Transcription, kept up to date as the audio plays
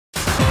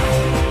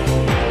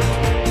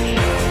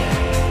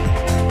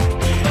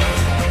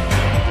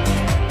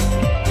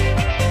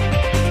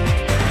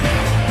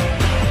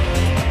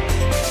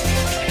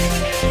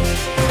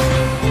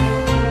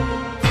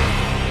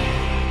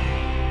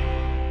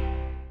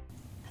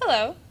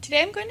Hello,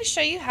 today I'm going to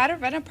show you how to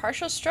run a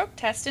partial stroke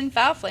test in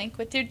ValveLink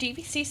with your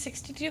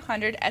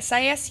DVC6200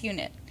 SIS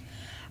unit.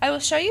 I will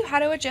show you how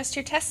to adjust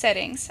your test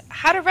settings,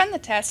 how to run the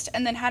test,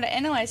 and then how to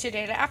analyze your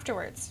data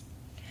afterwards.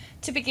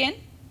 To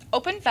begin,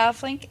 open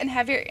ValveLink and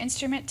have your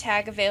instrument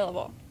tag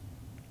available.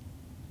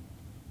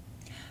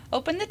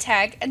 Open the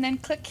tag and then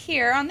click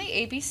here on the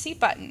ABC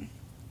button.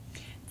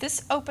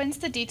 This opens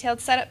the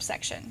detailed setup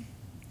section.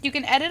 You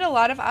can edit a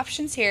lot of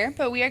options here,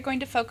 but we are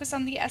going to focus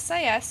on the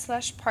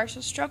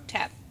SIS/partial stroke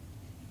tab.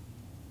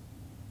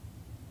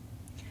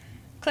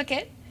 Click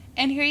it,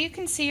 and here you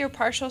can see your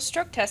partial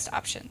stroke test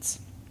options.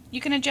 You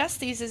can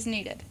adjust these as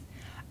needed.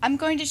 I'm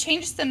going to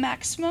change the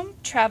maximum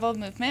travel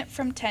movement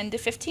from 10 to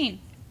 15.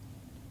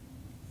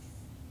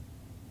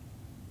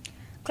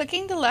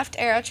 Clicking the left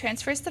arrow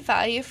transfers the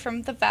value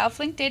from the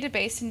ValveLink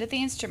database into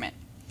the instrument.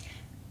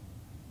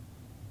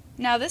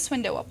 Now this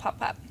window will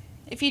pop up.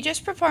 If you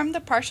just performed the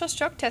partial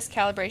stroke test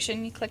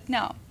calibration, you click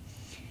No.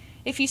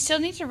 If you still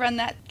need to run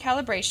that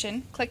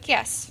calibration, click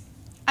Yes.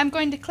 I'm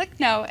going to click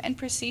No and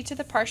proceed to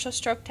the partial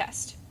stroke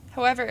test.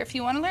 However, if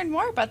you want to learn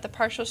more about the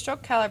partial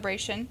stroke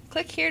calibration,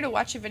 click here to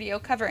watch a video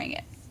covering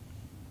it.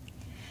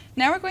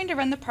 Now we're going to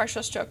run the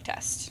partial stroke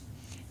test.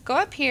 Go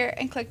up here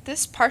and click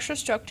this partial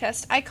stroke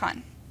test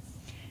icon.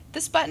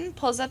 This button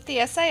pulls up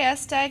the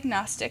SIS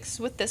diagnostics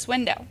with this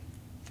window.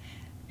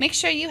 Make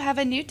sure you have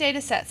a new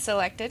dataset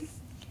selected,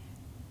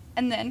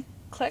 and then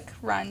click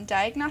Run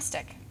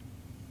Diagnostic.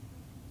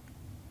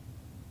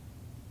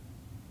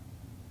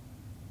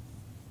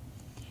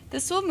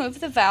 This will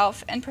move the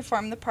valve and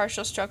perform the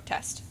partial stroke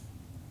test.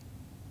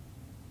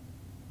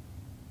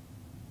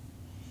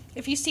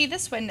 If you see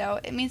this window,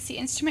 it means the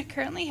instrument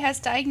currently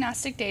has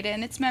diagnostic data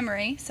in its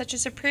memory, such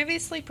as a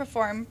previously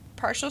performed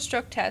partial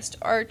stroke test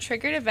or a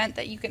triggered event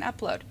that you can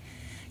upload.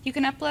 You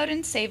can upload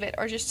and save it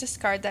or just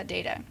discard that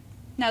data.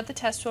 Now the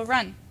test will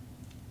run.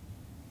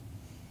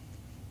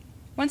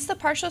 Once the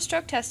partial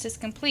stroke test is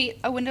complete,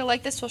 a window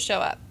like this will show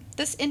up.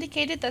 This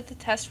indicated that the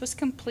test was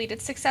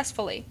completed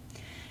successfully.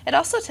 It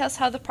also tells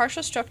how the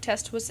partial stroke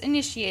test was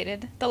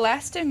initiated, the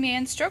last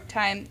demand stroke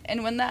time,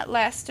 and when that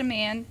last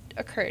demand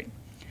occurred.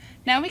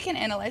 Now we can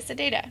analyze the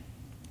data.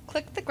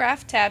 Click the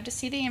Graph tab to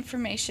see the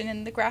information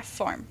in the graph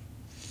form.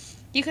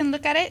 You can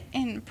look at it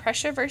in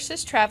pressure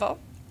versus travel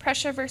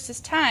versus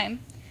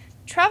time,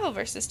 travel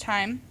versus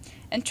time,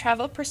 and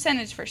travel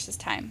percentage versus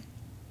time.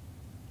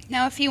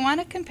 Now if you want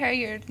to compare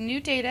your new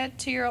data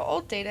to your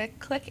old data,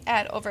 click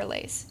Add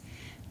Overlays.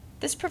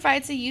 This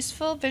provides a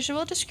useful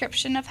visual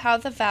description of how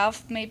the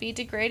valve may be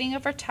degrading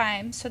over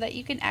time so that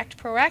you can act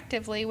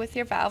proactively with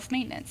your valve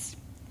maintenance.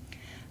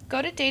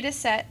 Go to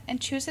Dataset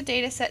and choose a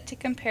dataset to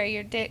compare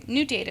your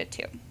new data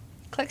to.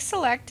 Click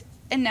Select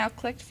and now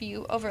click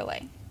View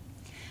Overlay.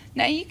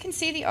 Now you can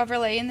see the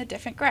overlay in the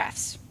different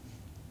graphs.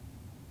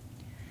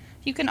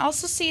 You can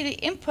also see the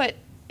input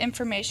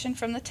information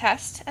from the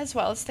test as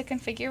well as the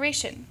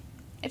configuration.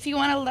 If you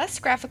want a less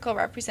graphical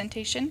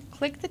representation,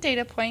 click the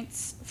data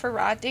points for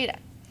raw data.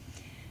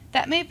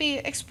 That may be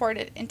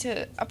exported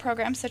into a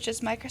program such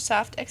as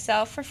Microsoft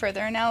Excel for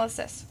further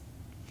analysis.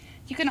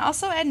 You can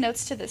also add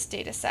notes to this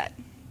data set.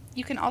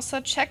 You can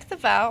also check the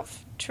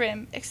valve,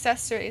 trim,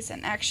 accessories,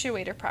 and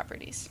actuator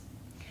properties.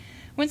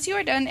 Once you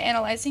are done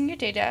analyzing your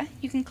data,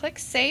 you can click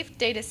Save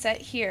Dataset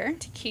here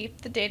to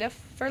keep the data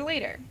for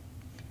later.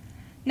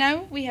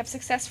 Now we have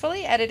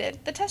successfully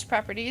edited the test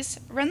properties,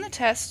 run the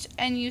test,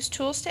 and use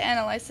tools to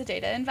analyze the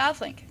data in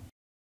ValveLink.